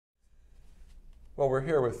Well, we're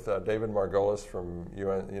here with David Margolis from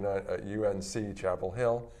UNC Chapel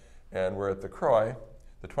Hill, and we're at the CROI,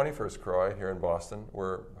 the 21st CROI here in Boston.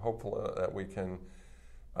 We're hopeful that we can,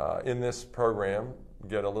 in this program,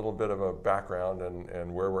 get a little bit of a background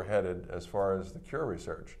and where we're headed as far as the cure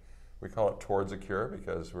research. We call it Towards a Cure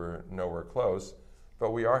because we're nowhere close,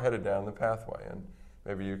 but we are headed down the pathway, and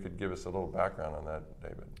maybe you could give us a little background on that,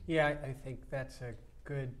 David. Yeah, I think that's a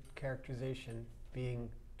good characterization. Being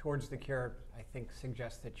towards the cure, I think,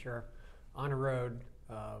 suggests that you're on a road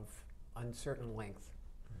of uncertain length.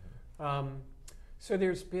 Mm-hmm. So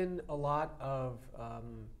there's been a lot of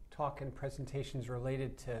talk and presentations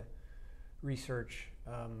related to research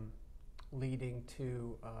leading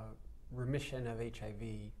to remission of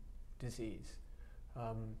HIV disease.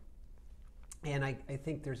 And I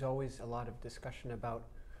think there's always a lot of discussion about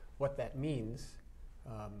what that means.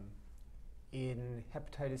 In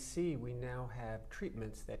hepatitis C, we now have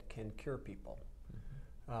treatments that can cure people.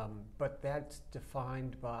 Mm-hmm. But that's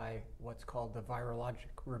defined by what's called the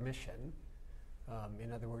virologic remission.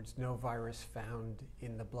 In other words, no virus found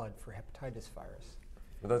in the blood for hepatitis virus.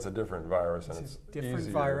 But that's a different virus, and it's a different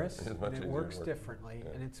easier, virus, and it works differently,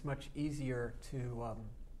 and it's much easier to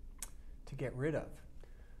get rid of.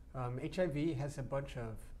 HIV has a bunch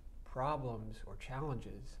of problems or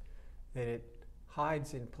challenges that it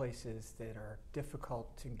hides in places that are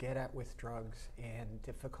difficult to get at with drugs and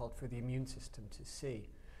difficult for the immune system to see.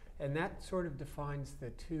 And that sort of defines the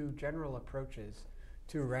two general approaches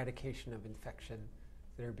to eradication of infection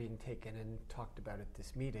that are being taken and talked about at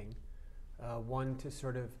this meeting. One to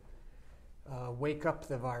sort of wake up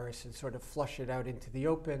the virus and sort of flush it out into the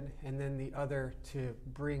open, and then the other to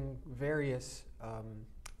bring various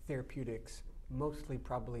therapeutics, mostly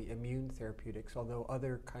probably immune therapeutics, although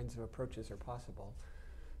other kinds of approaches are possible,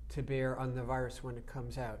 to bear on the virus when it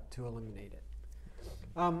comes out to eliminate it.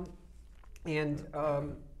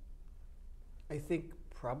 I think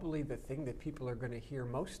probably the thing that people are going to hear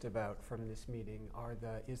most about from this meeting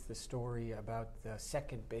is the story about the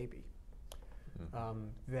second baby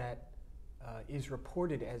that is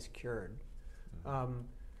reported as cured.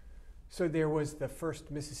 So there was the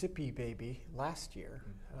first Mississippi baby last year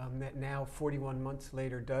that now 41 months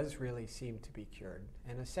later does really seem to be cured,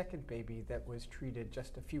 and a second baby that was treated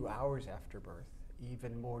just a few hours after birth,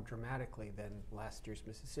 even more dramatically than last year's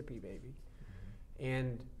Mississippi baby,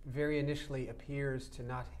 and very initially appears to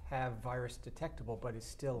not have virus detectable but is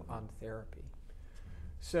still on therapy.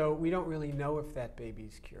 So we don't really know if that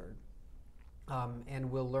baby's cured,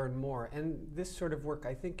 and we'll learn more. And this sort of work,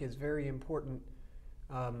 I think, is very important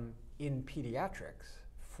in pediatrics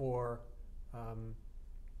for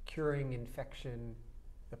curing infection,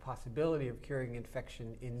 the possibility of curing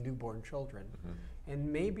infection in newborn children. Mm-hmm.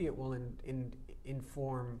 And maybe it will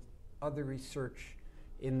inform other research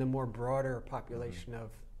in the more broader population of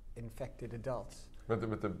infected adults. But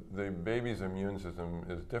the baby's immune system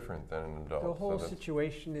is different than an adult. The whole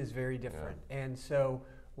situation is very different. Yeah. And so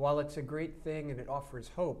while it's a great thing and it offers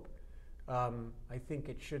hope, I think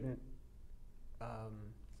it shouldn't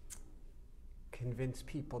convince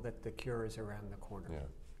people that the cure is around the corner. Yeah.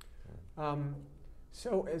 Yeah.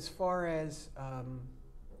 So as far as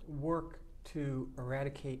work to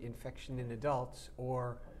eradicate infection in adults,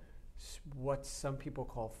 or what some people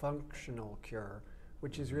call functional cure,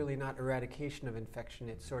 which is really not eradication of infection,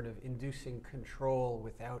 it's sort of inducing control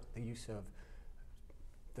without the use of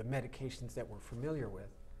the medications that we're familiar with.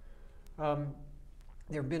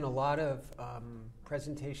 There have been a lot of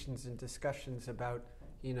presentations and discussions about,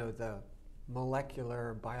 the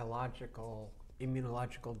molecular, biological,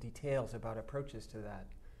 immunological details about approaches to that.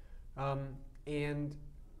 And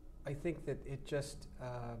I think that it just,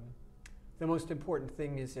 the most important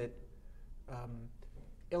thing is it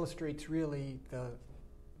illustrates really the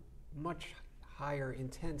much higher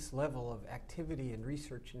intense level of activity and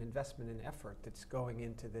research and investment and effort that's going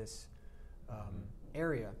into this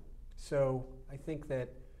area. So I think that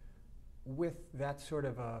with that sort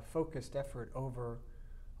of a focused effort over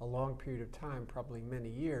a long period of time, probably many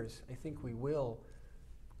years, I think we will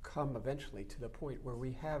come eventually to the point where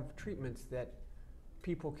we have treatments that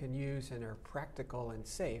people can use and are practical and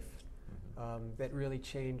safe, that really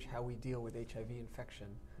change how we deal with HIV infection.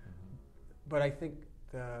 But I think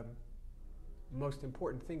the most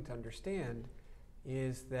important thing to understand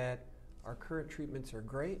is that our current treatments are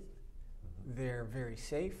great, they're very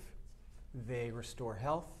safe, they restore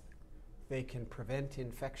health, they can prevent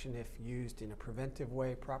infection if used in a preventive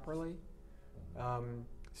way properly.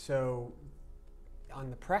 So on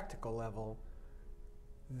the practical level,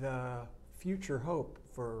 the future hope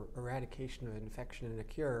for eradication of infection and a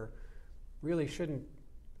cure really shouldn't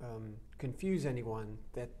confuse anyone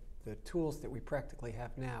that the tools that we practically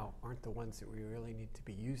have now aren't the ones that we really need to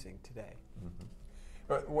be using today. Mm-hmm.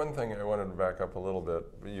 But one thing I wanted to back up a little bit.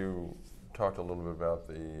 You talked a little bit about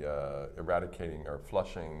the eradicating or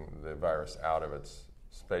flushing the virus out of its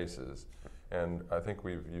spaces. And I think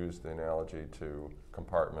we've used the analogy to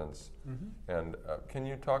compartments. Mm-hmm. And can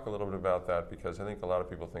you talk a little bit about that? Because I think a lot of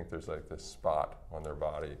people think there's like this spot on their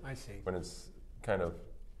body. I see. When it's kind of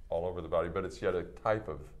all over the body, but it's yet a type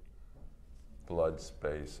of blood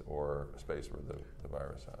space or space where the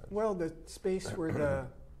virus hides. Well, the space where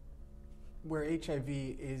HIV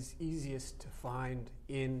is easiest to find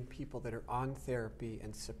in people that are on therapy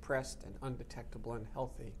and suppressed and undetectable and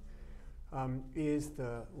healthy is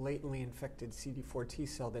the latently infected CD4 T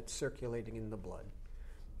cell that's circulating in the blood.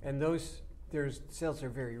 And those cells are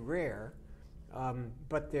very rare,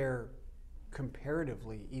 but they're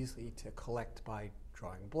comparatively easy to collect by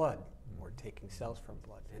drawing blood or taking cells from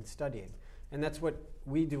blood and studying. And that's what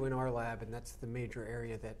we do in our lab, and that's the major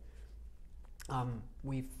area that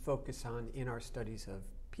we focus on in our studies of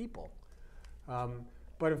people.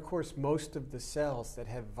 But of course, most of the cells that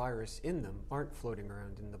have virus in them aren't floating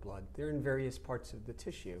around in the blood. They're in various parts of the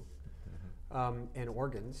tissue and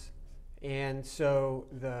organs. And so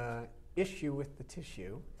the issue with the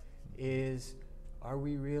tissue is, are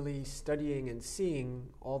we really studying and seeing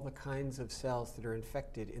all the kinds of cells that are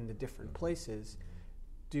infected in the different places?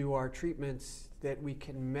 Do our treatments that we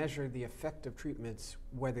can measure the effect of treatments,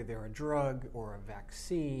 whether they're a drug or a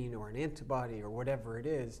vaccine or an antibody or whatever it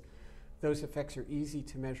is, those effects are easy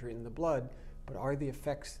to measure in the blood, but are the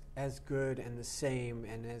effects as good and the same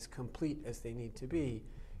and as complete as they need to be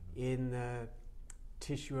in the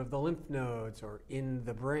tissue of the lymph nodes or in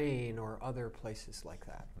the brain or other places like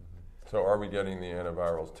that? So are we getting the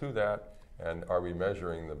antivirals to that, and are we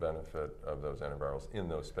measuring the benefit of those antivirals in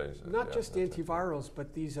those spaces? Not just antivirals,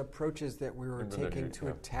 but these approaches that we were taking to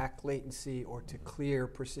attack latency or to clear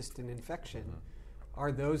persistent infection.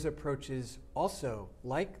 Are those approaches also,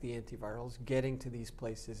 like the antivirals, getting to these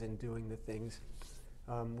places and doing the things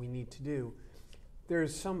we need to do?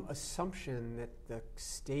 There's some assumption that the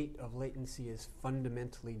state of latency is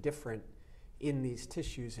fundamentally different in these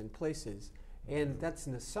tissues and places. And that's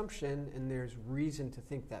an assumption, and there's reason to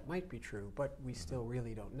think that might be true, but we still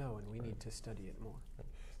really don't know, and we need to study it more.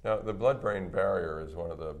 Now, the blood-brain barrier is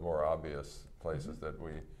one of the more obvious places that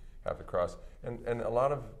we have to cross. And a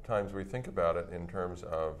lot of times we think about it in terms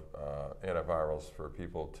of antivirals for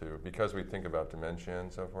people because we think about dementia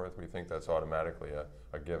and so forth, we think that's automatically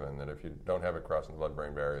a given, that if you don't have it crossing the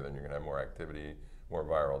blood-brain barrier, then you're going to have more activity, more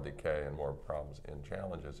viral decay, and more problems and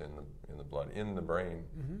challenges in the blood, in the brain,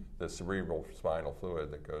 the cerebral spinal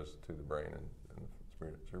fluid that goes to the brain and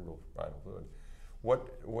the cerebral spinal fluid.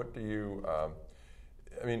 What do you,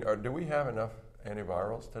 do we have enough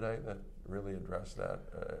antivirals today that really address that?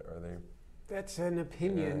 Are they? That's an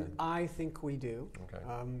opinion. I think we do. Okay.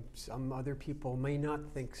 Some other people may not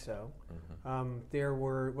think so. There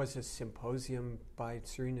was a symposium by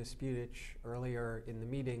Serena Sputich earlier in the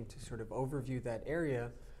meeting to sort of overview that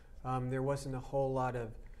area. There wasn't a whole lot of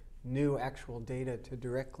new actual data to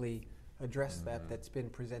directly address that's been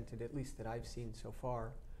presented, at least that I've seen so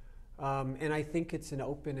far. And I think it's an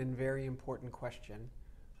open and very important question,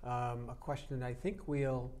 a question that I think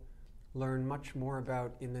we'll learn much more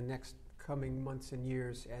about in the next coming months and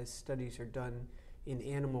years as studies are done in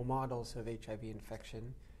animal models of HIV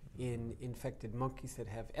infection, in infected monkeys that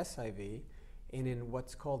have SIV, and in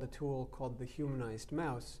what's called a tool called the humanized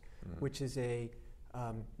mouse, which is a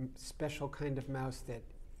special kind of mouse that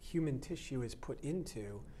human tissue is put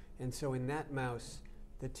into. And so in that mouse,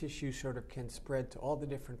 the tissue sort of can spread to all the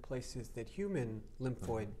different places that human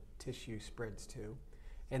lymphoid tissue spreads to,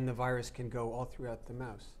 and the virus can go all throughout the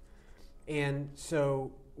mouse. And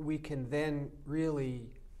so we can then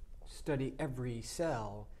really study every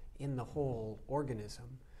cell in the whole organism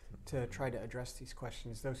to try to address these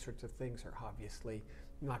questions. Those sorts of things are obviously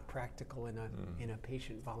not practical in a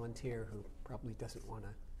patient volunteer who probably doesn't want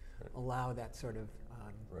to allow that sort of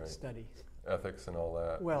study. Ethics and all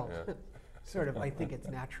that. Well, sort of. I think it's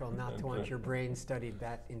natural not to want your brain studied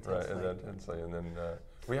that intensely. Right, and then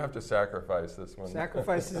we have to sacrifice this one.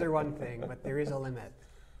 Sacrifices are one thing, but there is a limit.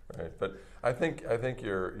 Right, but I think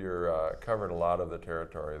you're covered a lot of the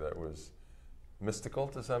territory that was mystical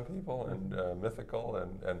to some people and mythical,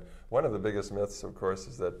 and one of the biggest myths, of course,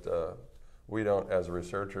 is that we don't, as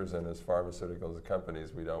researchers and as pharmaceutical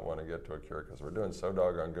companies, we don't want to get to a cure because we're doing so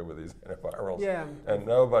doggone good with these antivirals. Yeah.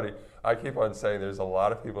 And I keep on saying there's a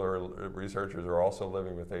lot of people who are researchers who are also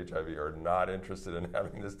living with HIV are not interested in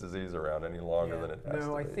having this disease around any longer than it has to be.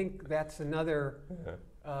 No, I think that's another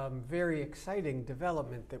very exciting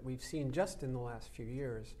development that we've seen just in the last few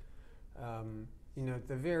years.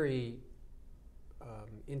 the very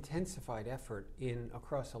intensified effort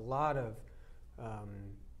across a lot of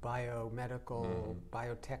biomedical,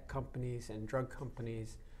 biotech companies and drug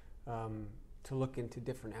companies to look into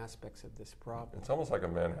different aspects of this problem. It's almost like a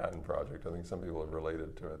Manhattan Project. I think some people have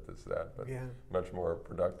related to it as that, but yeah. much more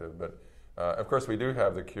productive. But of course, we do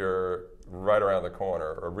have the cure right around the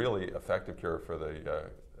corner, a really effective cure for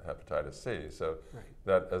the hepatitis C. So right.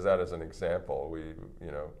 that as an example,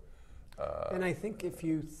 and I think if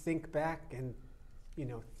you think back and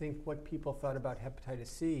think what people thought about hepatitis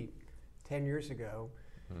C 10 years ago,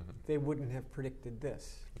 they wouldn't have predicted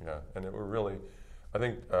this. Yeah, and it were really, I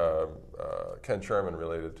think Ken Sherman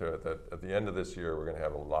related to it that at the end of this year we're going to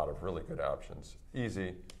have a lot of really good options,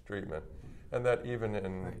 easy treatment, and that even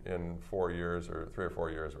in 4 years or 3 or 4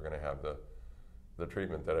 years we're going to have the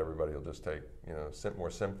treatment that everybody will just take, more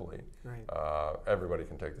simply. Right. Everybody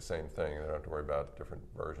can take the same thing. They don't have to worry about different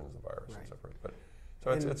versions of the virus right. and so forth. But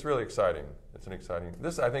so it's really exciting. It's an exciting.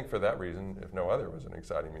 This, I think, for that reason, if no other, was an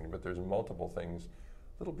exciting meeting. But there's multiple things,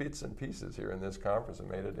 little bits and pieces here in this conference that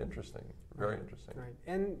made it interesting, very interesting. Right.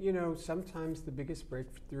 And sometimes the biggest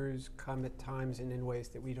breakthroughs come at times and in ways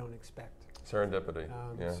that we don't expect. Serendipity.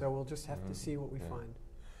 Yeah. So we'll just have to see what we find.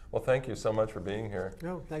 Well, thank you so much for being here.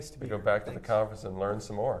 No, nice to be we here. Go back to Thanks. the conference and learn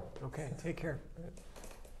some more. Okay, take care. Right.